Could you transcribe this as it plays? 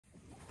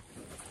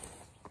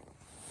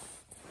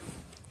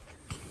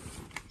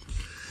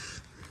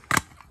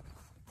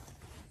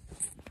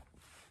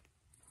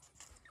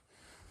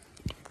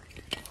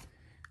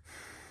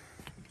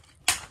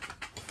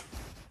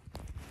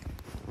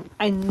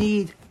I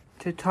need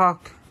to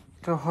talk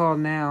to her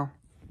now.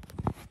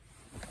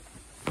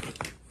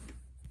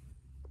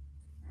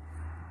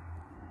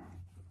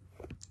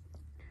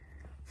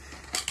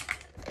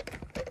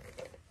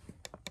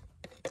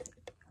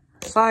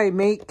 Sorry,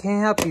 mate.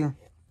 Can't help you.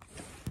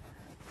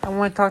 I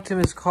want to talk to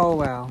Miss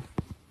Caldwell.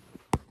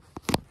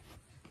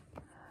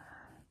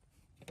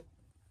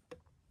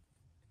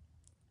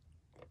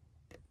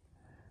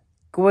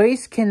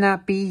 Grace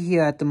cannot be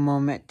here at the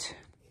moment.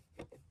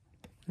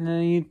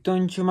 No,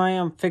 don't you mind?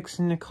 I'm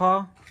fixing the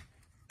car.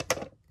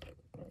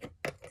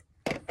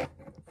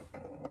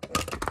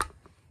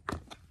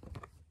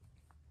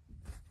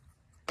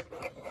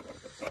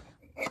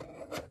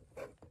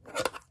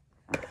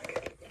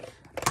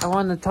 I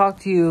want to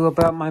talk to you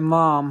about my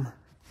mom,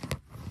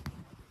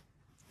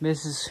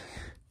 Mrs.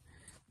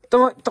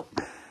 Don't.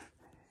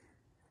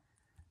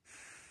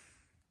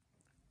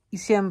 You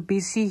see, I'm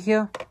busy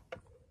here.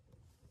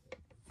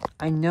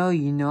 I know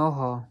you know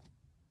her.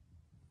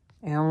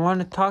 And I want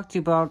to talk to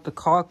you about the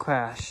car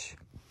crash.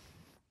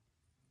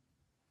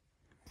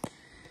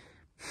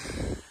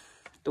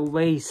 The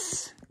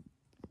race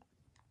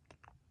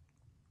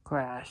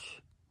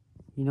crash.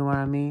 You know what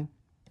I mean?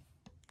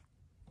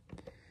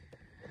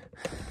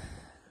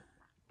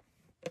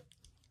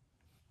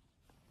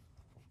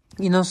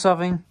 You know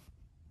something?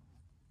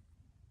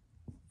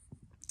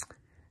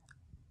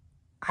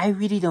 I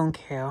really don't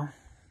care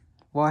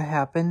what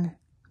happened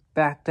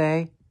back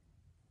there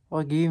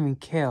or even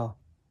care.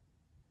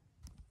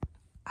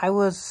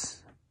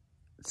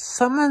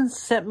 Someone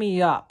set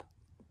me up.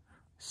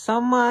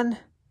 Someone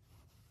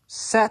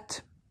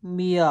set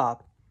me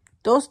up.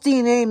 Those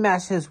DNA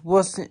matches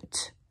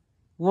wasn't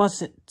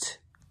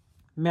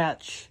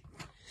match.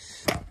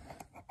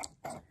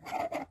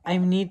 I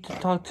need to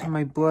talk to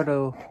my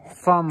brother,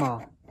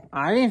 Farmer.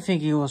 I didn't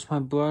think he was my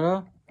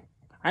brother.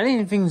 I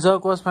didn't think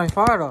Zug was my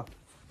father.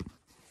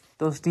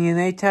 Those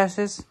DNA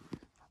tests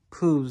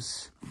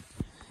proves.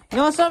 You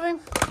know something?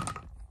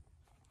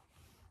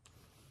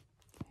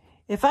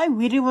 If I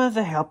really wanted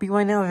to help you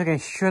right now, like I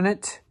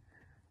shouldn't,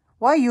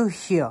 why are you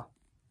here?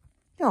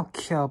 You don't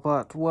care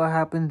about what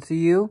happened to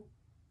you.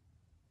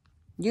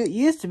 You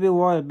used to be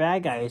one of the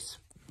bad guys,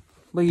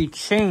 but you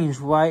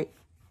changed, right?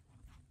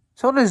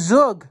 So did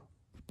Zug.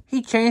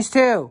 He changed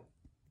too.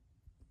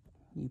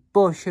 You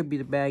both should be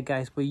the bad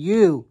guys, but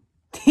you,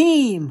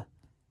 team,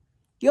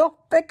 your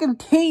freaking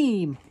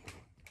team.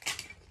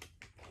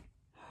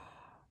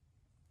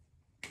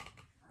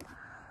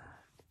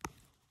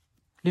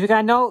 You think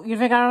I know? You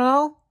think I don't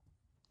know?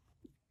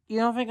 You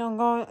don't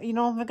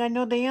think I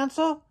know the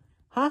answer?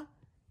 Huh?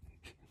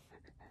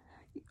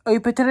 Are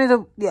you pretending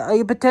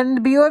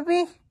to be with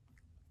me?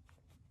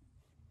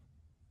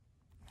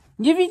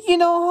 You think you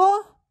know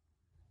her?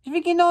 You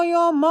think you know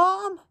your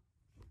mom?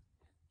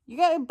 You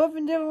got both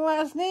in different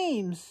last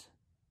names.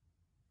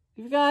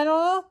 You think I don't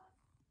know?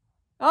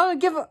 I don't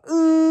give a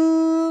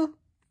ooh.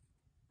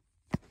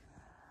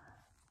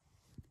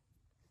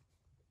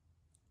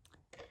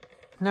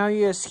 Now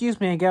you excuse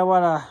me, I got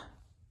what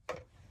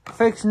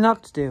fixing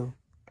up to do.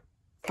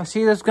 I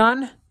see this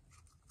gun?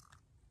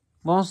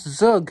 Belongs to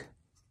Zug.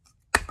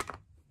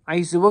 I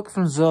used to work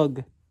from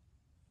Zug.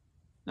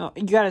 No,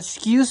 you gotta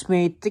excuse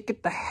me to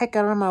get the heck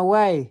out of my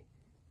way.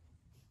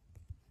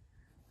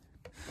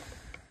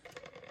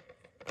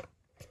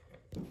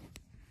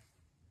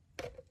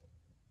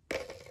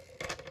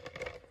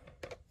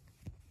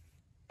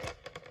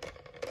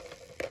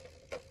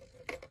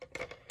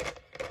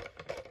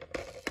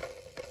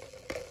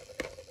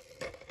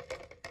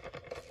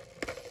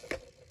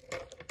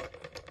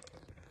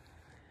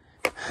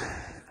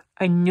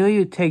 I knew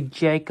you'd take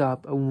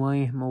Jacob and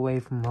William away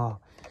from her.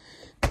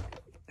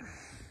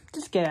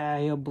 Just get out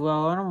of here,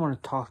 bro. I don't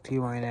want to talk to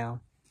you right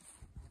now.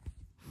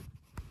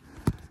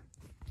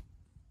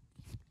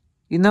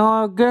 You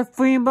know a good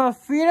thing about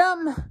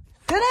freedom?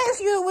 Did I ask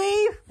you to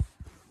leave?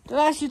 Did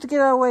I ask you to get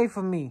away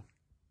from me?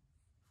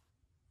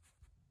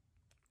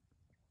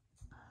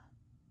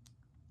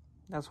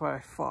 That's what I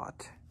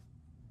thought.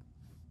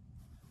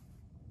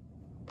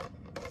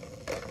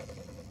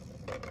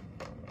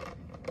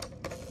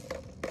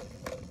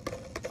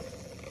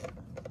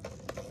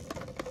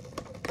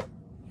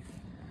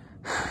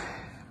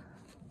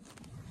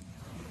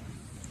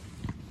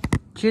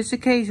 Just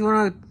in case you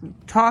want to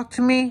talk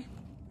to me,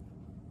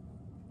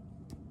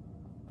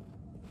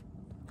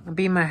 I'll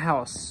be in my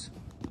house.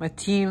 My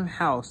team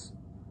house.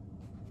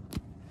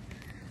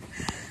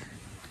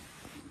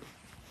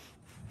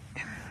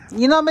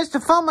 You know, Mr.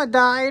 Fulmer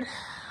died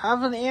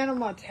of an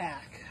animal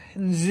attack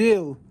in the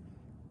zoo.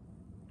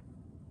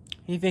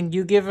 You think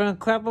you giving a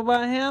crap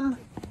about him?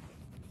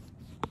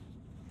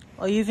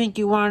 Or you think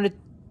you wanted to...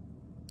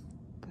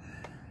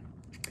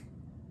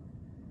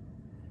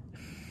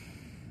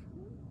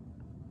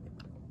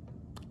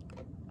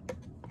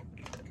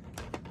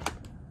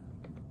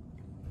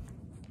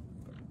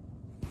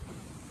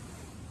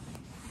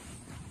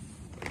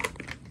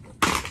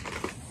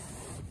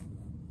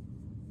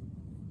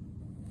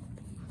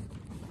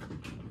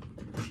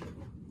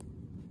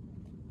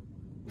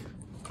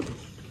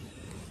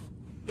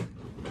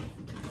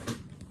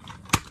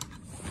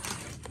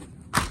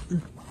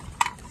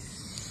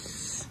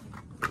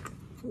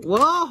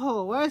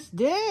 Whoa, what's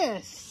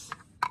this?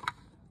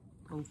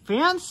 Oh,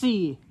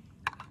 fancy.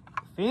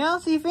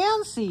 Fancy,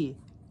 fancy.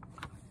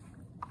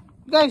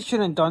 You guys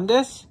shouldn't have done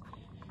this.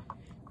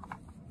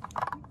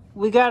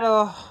 We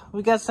got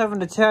something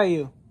to tell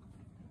you.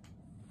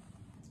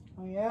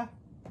 Oh yeah?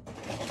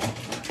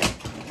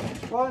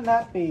 What would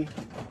that be?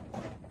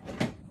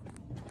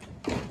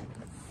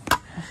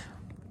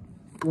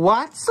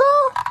 What, sir?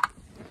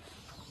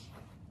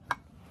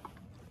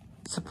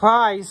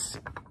 Surprise.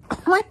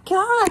 Oh my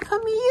God,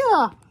 come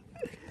here.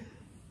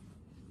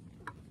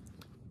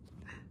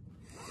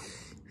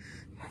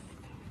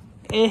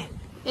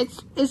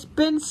 It's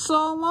been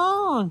so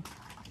long.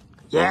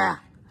 Yeah.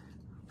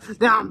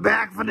 Now I'm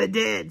back for the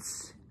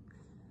deeds.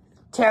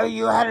 Tell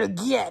you how to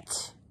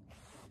get.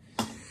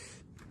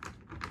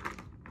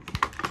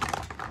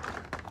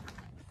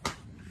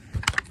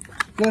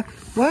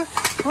 What?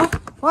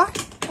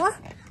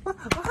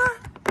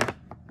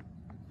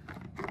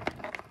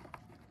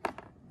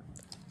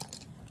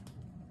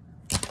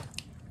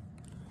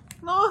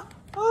 No.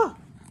 Oh.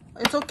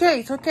 It's okay.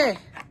 It's okay.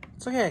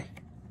 It's okay.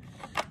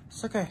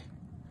 It's okay.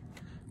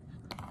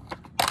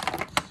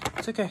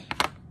 It's okay.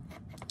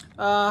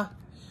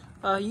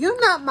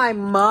 You're not my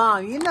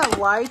mom. You're not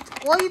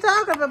white. What are you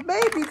talking about,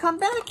 baby? Come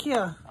back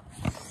here.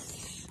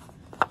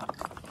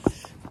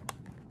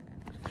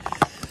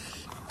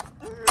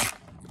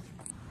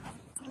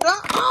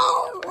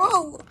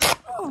 Oh.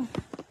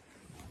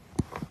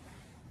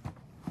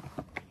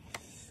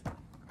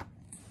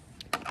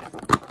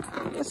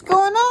 What's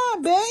going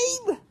on,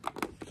 babe?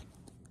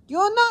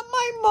 You're not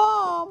my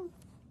mom.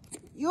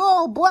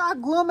 You're a black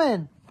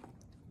woman.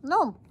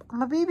 No,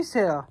 I'm a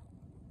babysitter.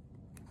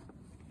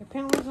 Your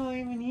parents aren't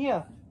even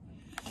here.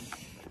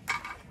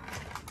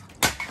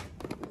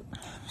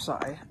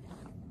 Sorry.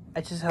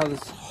 I just had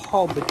this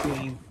horrible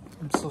dream.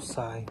 I'm so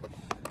sorry.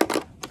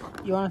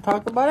 You want to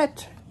talk about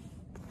it?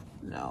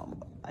 No,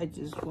 I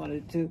just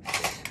wanted to.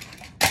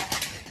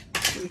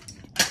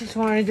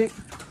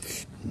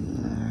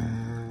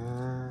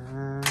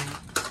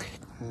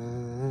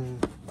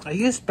 Are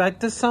you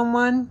expecting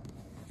someone?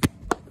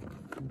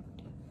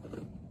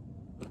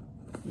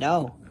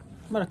 No.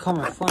 I'm gonna call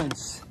my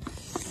friends.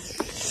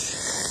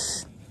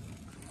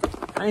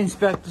 I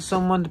expected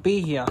someone to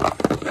be here. Oh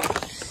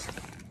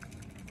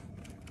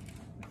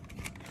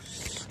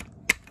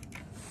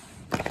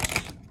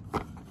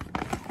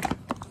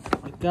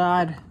my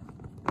God.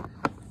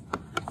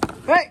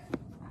 Hey!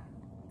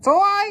 It's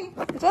alright!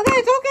 It's okay,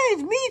 it's okay!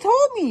 It's me, you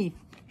told me!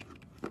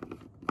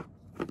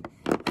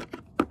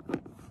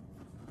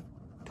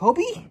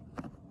 Toby?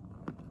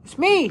 It's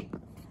me!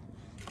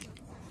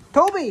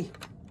 Toby!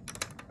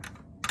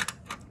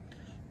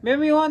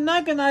 Maybe one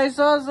night and I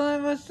saw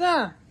something was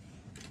that.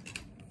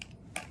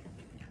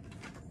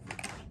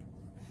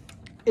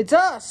 It's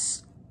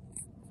us!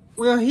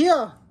 We're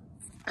here!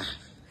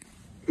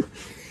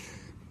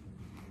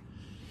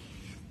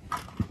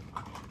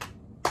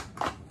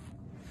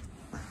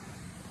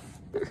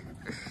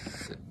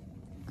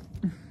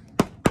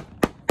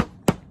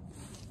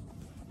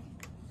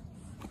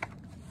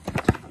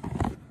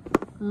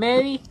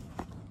 Merry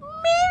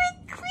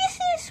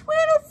Christmas,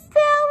 little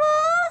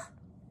fella!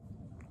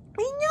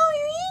 We know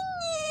you're in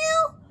you!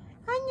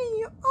 I know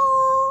you're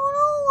all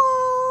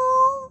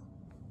alone!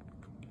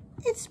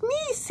 It's me,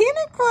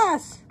 Santa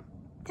Claus!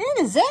 And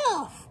his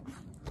elf!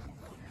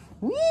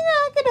 We're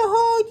not gonna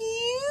hold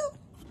you!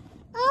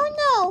 Oh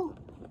no!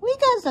 We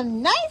got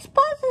some nice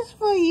presents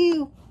for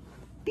you!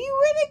 Be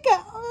ready to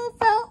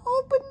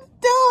open the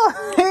door!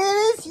 Here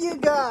it is, you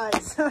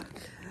guys!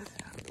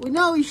 We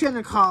know we shouldn't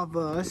have called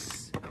us.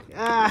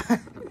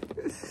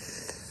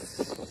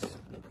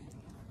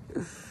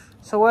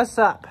 So what's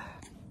up?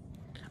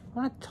 I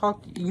want to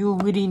talk to you. You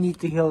really need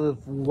to hear this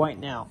right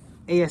now.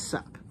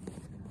 ASAP.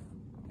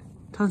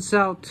 Turns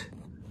out,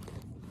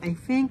 I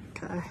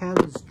think I had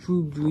this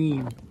true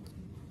dream.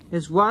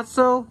 Is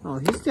Watso? Oh,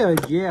 he's still in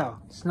jail.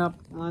 It's not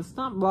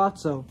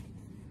Watso.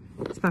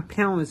 It's my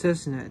parents,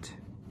 isn't it?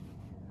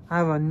 I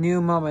have a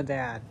new mom and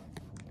dad.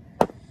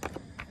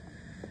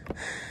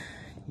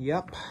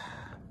 Yup.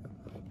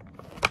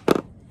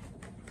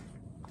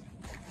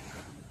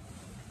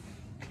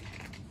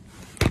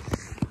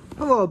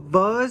 Hello,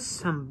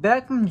 Buzz. I'm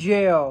back from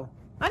jail.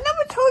 I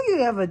never told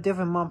you have a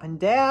different mom and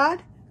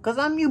dad, because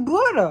I'm your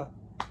brother.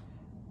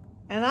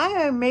 And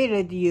I made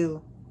it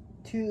you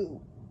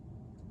to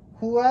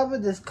whoever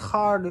this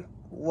card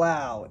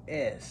wow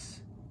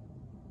is.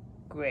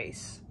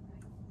 Grace.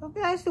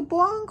 Okay, I the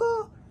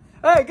Blanco.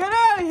 Hey, get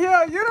out of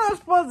here! You're not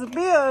supposed to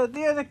be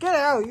there. Get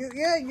out. You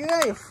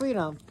got your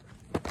freedom.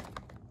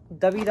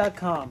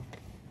 W.com.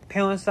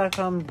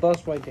 Parents.com.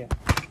 Bus right there.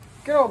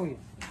 Get over here.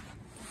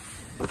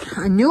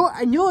 I knew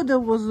that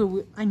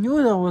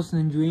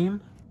wasn't a dream.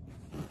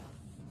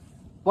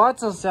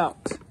 Watch us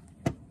out.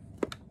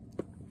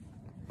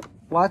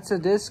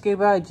 Watson did escape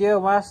out of jail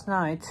last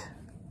night,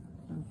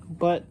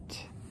 but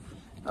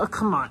oh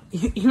come on,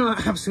 you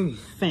don't absolutely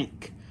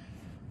think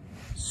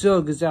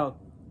Zug is out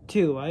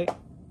too, right?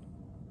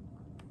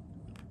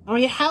 I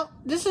mean, how?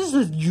 This is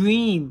a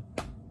dream.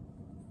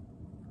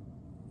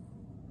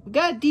 We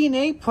got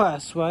DNA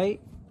plus, right?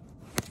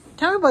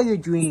 Tell me about your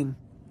dream.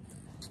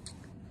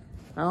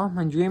 Oh,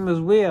 my dream is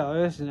real,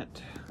 isn't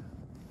it?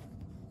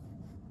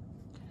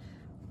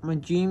 My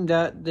dream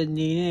that the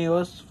DNA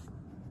was...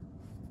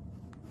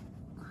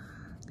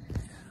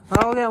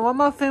 Well, okay, one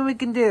more thing we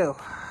can do.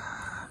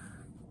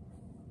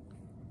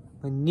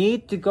 We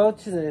need to go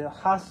to the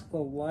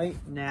hospital right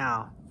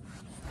now.